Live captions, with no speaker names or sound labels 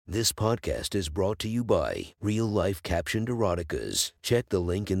This podcast is brought to you by Real Life Captioned Eroticas. Check the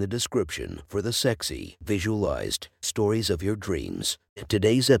link in the description for the sexy, visualized stories of your dreams.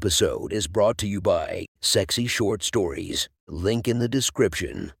 Today's episode is brought to you by Sexy Short Stories. Link in the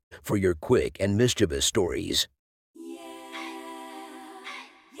description for your quick and mischievous stories.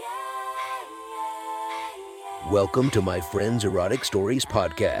 Welcome to my friend's Erotic Stories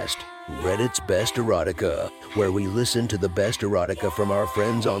podcast, Reddit's Best Erotica, where we listen to the best erotica from our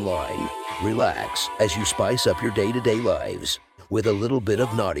friends online. Relax as you spice up your day-to-day lives with a little bit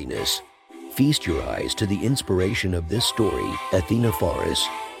of naughtiness. Feast your eyes to the inspiration of this story, Athena Faris.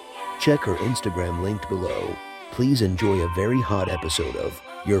 Check her Instagram linked below. Please enjoy a very hot episode of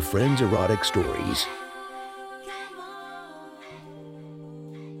Your Friend's Erotic Stories.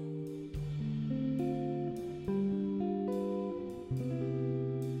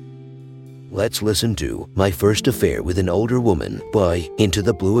 Let's listen to My First Affair with an Older Woman by Into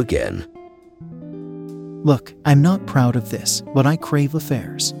the Blue Again. Look, I'm not proud of this, but I crave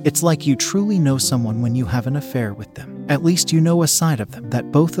affairs. It's like you truly know someone when you have an affair with them. At least you know a side of them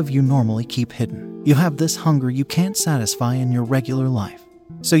that both of you normally keep hidden. You have this hunger you can't satisfy in your regular life.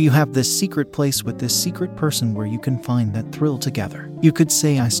 So you have this secret place with this secret person where you can find that thrill together. You could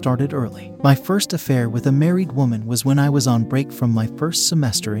say I started early. My first affair with a married woman was when I was on break from my first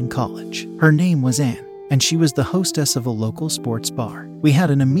semester in college. Her name was Anne, and she was the hostess of a local sports bar. We had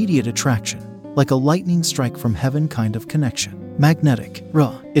an immediate attraction, like a lightning strike from heaven kind of connection. Magnetic,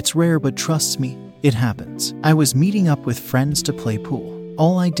 raw. It's rare, but trust me, it happens. I was meeting up with friends to play pool.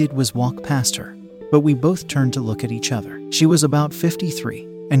 All I did was walk past her, but we both turned to look at each other. She was about 53,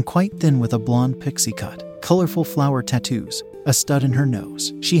 and quite thin with a blonde pixie cut, colorful flower tattoos, a stud in her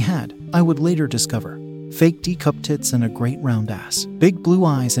nose. She had, I would later discover, fake D-cup tits and a great round ass, big blue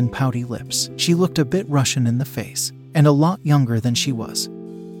eyes and pouty lips. She looked a bit Russian in the face, and a lot younger than she was.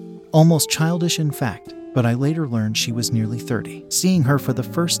 Almost childish in fact, but I later learned she was nearly 30. Seeing her for the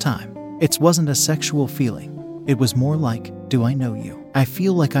first time, it wasn't a sexual feeling. It was more like, do I know you? I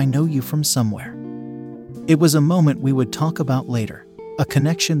feel like I know you from somewhere. It was a moment we would talk about later, a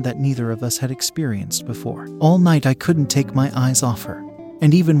connection that neither of us had experienced before. All night I couldn't take my eyes off her,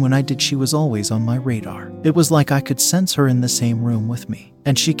 and even when I did, she was always on my radar. It was like I could sense her in the same room with me,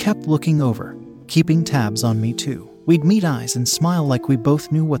 and she kept looking over, keeping tabs on me too. We'd meet eyes and smile like we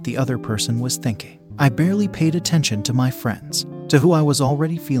both knew what the other person was thinking. I barely paid attention to my friends, to who I was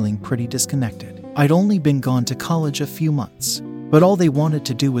already feeling pretty disconnected. I'd only been gone to college a few months, but all they wanted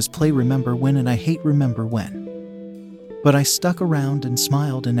to do was play Remember When, and I hate Remember When. But I stuck around and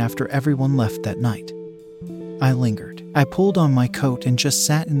smiled, and after everyone left that night, I lingered. I pulled on my coat and just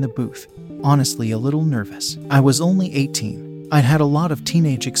sat in the booth, honestly a little nervous. I was only 18. I'd had a lot of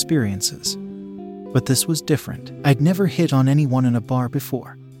teenage experiences, but this was different. I'd never hit on anyone in a bar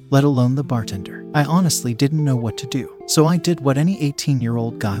before, let alone the bartender. I honestly didn't know what to do, so I did what any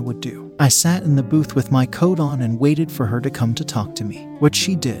 18-year-old guy would do. I sat in the booth with my coat on and waited for her to come to talk to me, which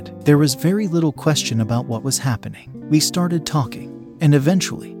she did. There was very little question about what was happening. We started talking, and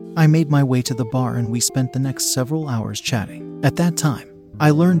eventually, I made my way to the bar and we spent the next several hours chatting. At that time, I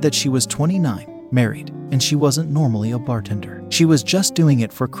learned that she was 29, married, and she wasn't normally a bartender. She was just doing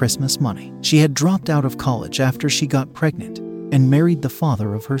it for Christmas money. She had dropped out of college after she got pregnant and married the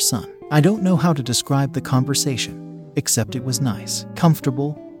father of her son. I don't know how to describe the conversation, except it was nice,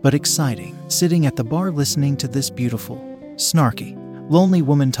 comfortable, but exciting. Sitting at the bar listening to this beautiful, snarky, lonely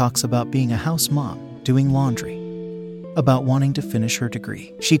woman talks about being a house mom, doing laundry, about wanting to finish her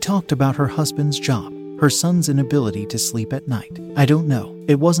degree. She talked about her husband's job, her son's inability to sleep at night. I don't know,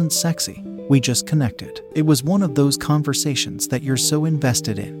 it wasn't sexy. We just connected. It was one of those conversations that you're so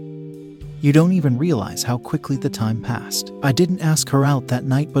invested in, you don't even realize how quickly the time passed. I didn't ask her out that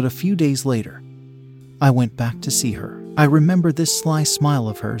night, but a few days later, I went back to see her. I remember this sly smile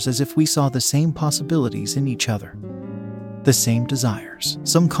of hers, as if we saw the same possibilities in each other, the same desires.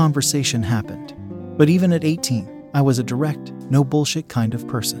 Some conversation happened, but even at 18, I was a direct, no bullshit kind of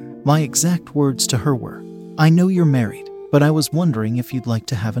person. My exact words to her were, I know you're married, but I was wondering if you'd like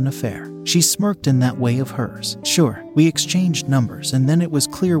to have an affair. She smirked in that way of hers. Sure, we exchanged numbers, and then it was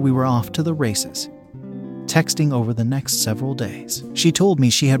clear we were off to the races, texting over the next several days. She told me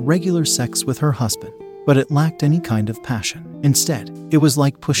she had regular sex with her husband, but it lacked any kind of passion. Instead, it was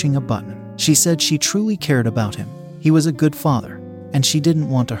like pushing a button. She said she truly cared about him. He was a good father, and she didn't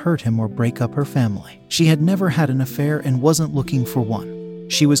want to hurt him or break up her family. She had never had an affair and wasn't looking for one.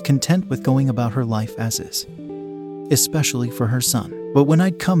 She was content with going about her life as is, especially for her son. But when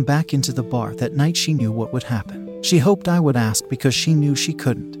I'd come back into the bar that night, she knew what would happen. She hoped I would ask because she knew she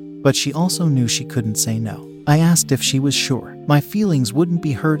couldn't, but she also knew she couldn't say no. I asked if she was sure my feelings wouldn't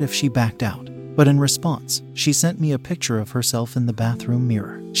be hurt if she backed out, but in response, she sent me a picture of herself in the bathroom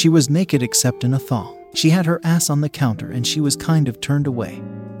mirror. She was naked except in a thong. She had her ass on the counter and she was kind of turned away,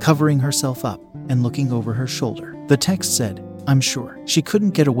 covering herself up and looking over her shoulder. The text said, "I'm sure she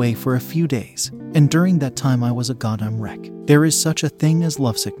couldn't get away for a few days, and during that time I was a goddamn wreck. There is such a thing as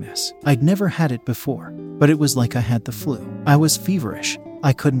lovesickness. I'd never had it before, but it was like I had the flu. I was feverish.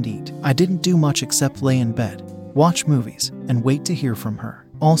 I couldn't eat. I didn't do much except lay in bed, watch movies, and wait to hear from her.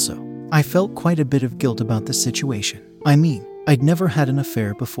 Also, I felt quite a bit of guilt about the situation. I mean, I'd never had an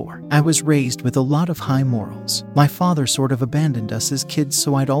affair before. I was raised with a lot of high morals. My father sort of abandoned us as kids,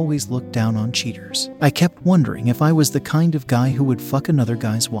 so I'd always looked down on cheaters. I kept wondering if I was the kind of guy who would fuck another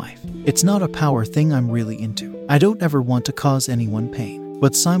guy's wife. It's not a power thing I'm really into. I don't ever want to cause anyone pain,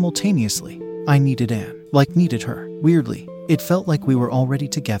 but simultaneously, I needed Anne, like needed her. Weirdly, it felt like we were already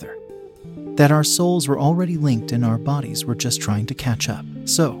together, that our souls were already linked and our bodies were just trying to catch up.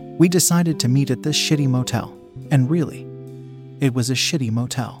 So, we decided to meet at this shitty motel. And really, it was a shitty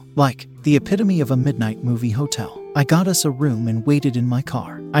motel, like the epitome of a midnight movie hotel. I got us a room and waited in my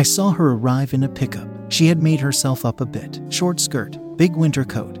car. I saw her arrive in a pickup. She had made herself up a bit. Short skirt, big winter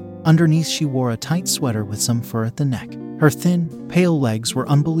coat. Underneath she wore a tight sweater with some fur at the neck. Her thin, pale legs were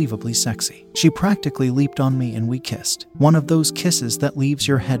unbelievably sexy. She practically leaped on me and we kissed. One of those kisses that leaves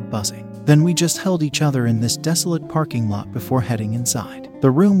your head buzzing. Then we just held each other in this desolate parking lot before heading inside.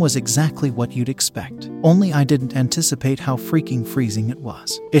 The room was exactly what you'd expect, only I didn't anticipate how freaking freezing it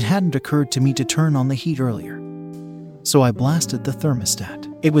was. It hadn't occurred to me to turn on the heat earlier, so I blasted the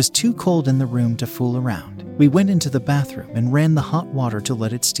thermostat. It was too cold in the room to fool around. We went into the bathroom and ran the hot water to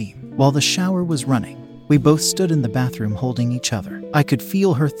let it steam. While the shower was running, we both stood in the bathroom holding each other. I could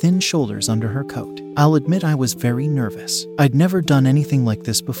feel her thin shoulders under her coat. I'll admit I was very nervous. I'd never done anything like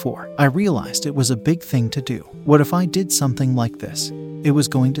this before. I realized it was a big thing to do. What if I did something like this? It was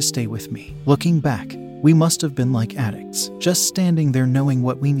going to stay with me. Looking back, we must have been like addicts, just standing there knowing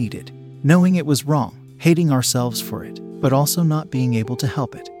what we needed, knowing it was wrong, hating ourselves for it, but also not being able to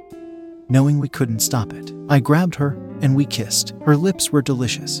help it, knowing we couldn't stop it. I grabbed her, and we kissed. Her lips were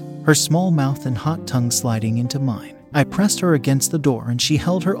delicious, her small mouth and hot tongue sliding into mine. I pressed her against the door and she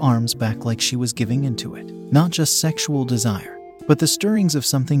held her arms back like she was giving into it. Not just sexual desire, but the stirrings of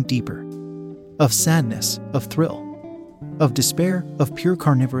something deeper, of sadness, of thrill, of despair, of pure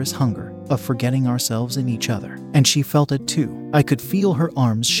carnivorous hunger, of forgetting ourselves in each other. And she felt it too. I could feel her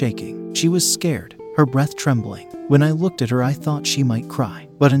arms shaking. She was scared, her breath trembling. When I looked at her, I thought she might cry.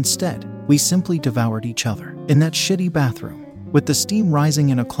 But instead, we simply devoured each other. In that shitty bathroom, with the steam rising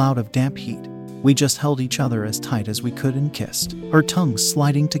in a cloud of damp heat, we just held each other as tight as we could and kissed, her tongues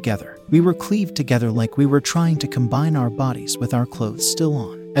sliding together. We were cleaved together like we were trying to combine our bodies with our clothes still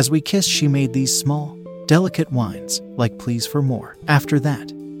on. As we kissed, she made these small, delicate whines, like pleas for more. After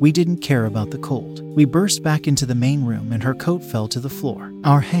that, we didn't care about the cold. We burst back into the main room and her coat fell to the floor.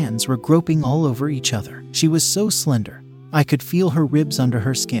 Our hands were groping all over each other. She was so slender, I could feel her ribs under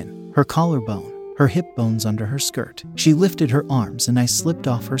her skin, her collarbone, her hip bones under her skirt. She lifted her arms and I slipped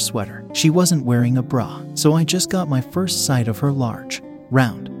off her sweater. She wasn't wearing a bra, so I just got my first sight of her large,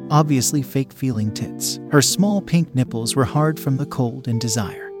 round, obviously fake-feeling tits. Her small pink nipples were hard from the cold and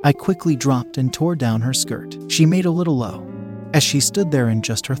desire. I quickly dropped and tore down her skirt. She made a little low as she stood there in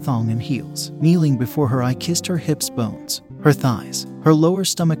just her thong and heels. Kneeling before her, I kissed her hips, bones, her thighs, her lower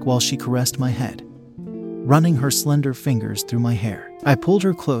stomach while she caressed my head, running her slender fingers through my hair. I pulled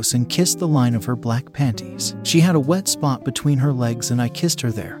her close and kissed the line of her black panties. She had a wet spot between her legs and I kissed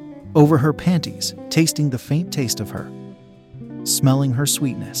her there, over her panties, tasting the faint taste of her, smelling her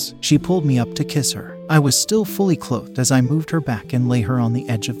sweetness. She pulled me up to kiss her. I was still fully clothed as I moved her back and lay her on the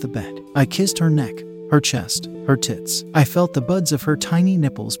edge of the bed. I kissed her neck, her chest, her tits. I felt the buds of her tiny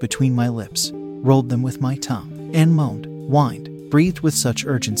nipples between my lips, rolled them with my tongue, and moaned, whined, breathed with such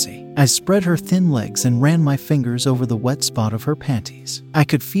urgency. I spread her thin legs and ran my fingers over the wet spot of her panties. I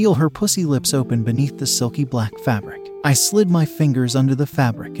could feel her pussy lips open beneath the silky black fabric. I slid my fingers under the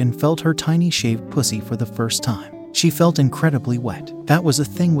fabric and felt her tiny shaved pussy for the first time. She felt incredibly wet. That was a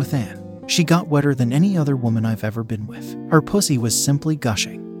thing with Anne. She got wetter than any other woman I've ever been with. Her pussy was simply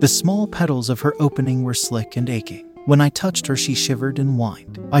gushing. The small petals of her opening were slick and aching. When I touched her, she shivered and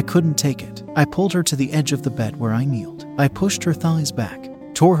whined. I couldn't take it. I pulled her to the edge of the bed where I kneeled. I pushed her thighs back,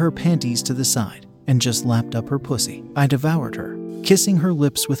 tore her panties to the side, and just lapped up her pussy. I devoured her, kissing her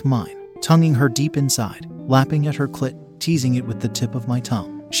lips with mine, tonguing her deep inside, lapping at her clit, teasing it with the tip of my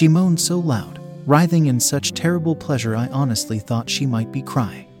tongue. She moaned so loud, writhing in such terrible pleasure I honestly thought she might be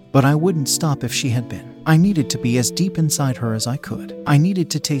crying. But I wouldn't stop if she had been. I needed to be as deep inside her as I could. I needed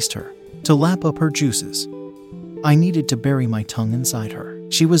to taste her, to lap up her juices, I needed to bury my tongue inside her.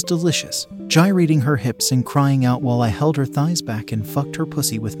 She was delicious, gyrating her hips and crying out while I held her thighs back and fucked her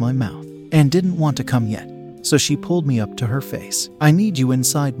pussy with my mouth. And didn't want to come yet, so she pulled me up to her face. "I need you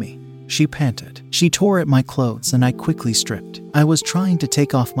inside me," she panted. She tore at my clothes and I quickly stripped. I was trying to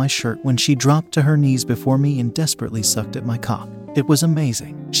take off my shirt when she dropped to her knees before me and desperately sucked at my cock. It was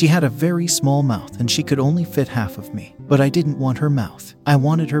amazing. She had a very small mouth and she could only fit half of me. But I didn't want her mouth. I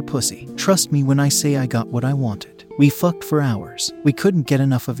wanted her pussy. Trust me when I say I got what I wanted. We fucked for hours. We couldn't get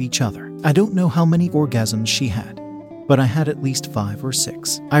enough of each other. I don't know how many orgasms she had, but I had at least 5 or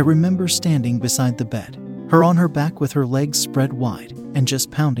 6. I remember standing beside the bed, her on her back with her legs spread wide, and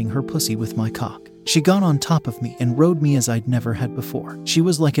just pounding her pussy with my cock. She got on top of me and rode me as I'd never had before. She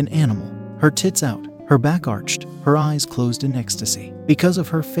was like an animal, her tits out, her back arched, her eyes closed in ecstasy. Because of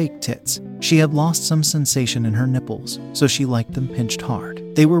her fake tits, she had lost some sensation in her nipples, so she liked them pinched hard.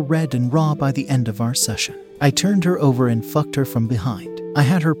 They were red and raw by the end of our session. I turned her over and fucked her from behind. I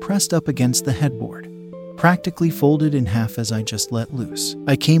had her pressed up against the headboard, practically folded in half as I just let loose.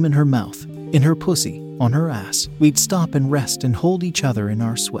 I came in her mouth, in her pussy, on her ass. We'd stop and rest and hold each other in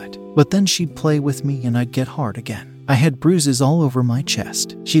our sweat. But then she'd play with me and I'd get hard again. I had bruises all over my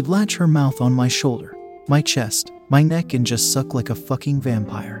chest. She'd latch her mouth on my shoulder, my chest, my neck, and just suck like a fucking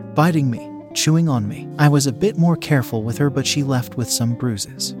vampire, biting me, chewing on me. I was a bit more careful with her, but she left with some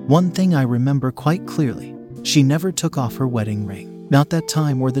bruises. One thing I remember quite clearly, she never took off her wedding ring. Not that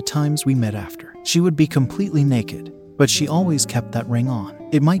time or the times we met after. She would be completely naked, but she always kept that ring on.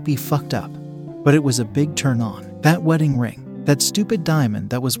 It might be fucked up, but it was a big turn on. That wedding ring, that stupid diamond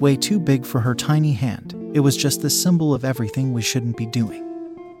that was way too big for her tiny hand, it was just the symbol of everything we shouldn't be doing.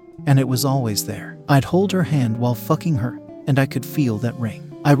 And it was always there. I'd hold her hand while fucking her, and I could feel that ring.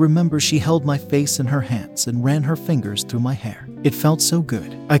 I remember she held my face in her hands and ran her fingers through my hair. It felt so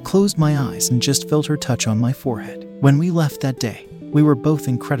good. I closed my eyes and just felt her touch on my forehead. When we left that day, we were both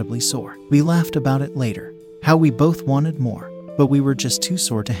incredibly sore. We laughed about it later, how we both wanted more, but we were just too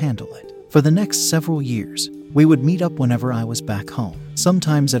sore to handle it. For the next several years, we would meet up whenever I was back home,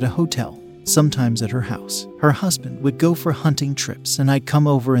 sometimes at a hotel, sometimes at her house. Her husband would go for hunting trips and I'd come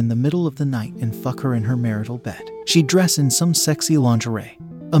over in the middle of the night and fuck her in her marital bed. She'd dress in some sexy lingerie,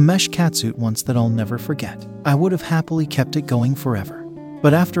 a mesh catsuit once that I'll never forget. I would have happily kept it going forever.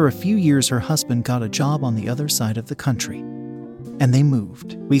 But after a few years, her husband got a job on the other side of the country, and they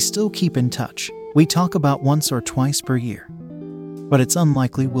moved. We still keep in touch. We talk about once or twice per year, but it's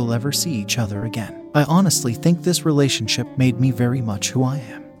unlikely we'll ever see each other again. I honestly think this relationship made me very much who I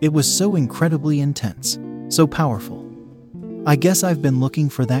am. It was so incredibly intense, so powerful. I guess I've been looking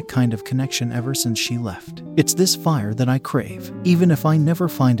for that kind of connection ever since she left. It's this fire that I crave, even if I never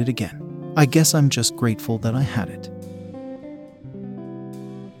find it again. I guess I'm just grateful that I had it.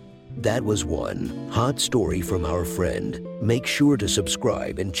 That was one hot story from our friend. Make sure to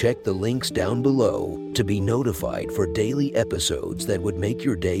subscribe and check the links down below to be notified for daily episodes that would make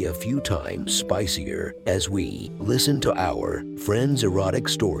your day a few times spicier as we listen to our friends' erotic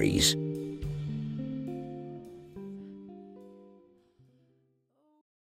stories.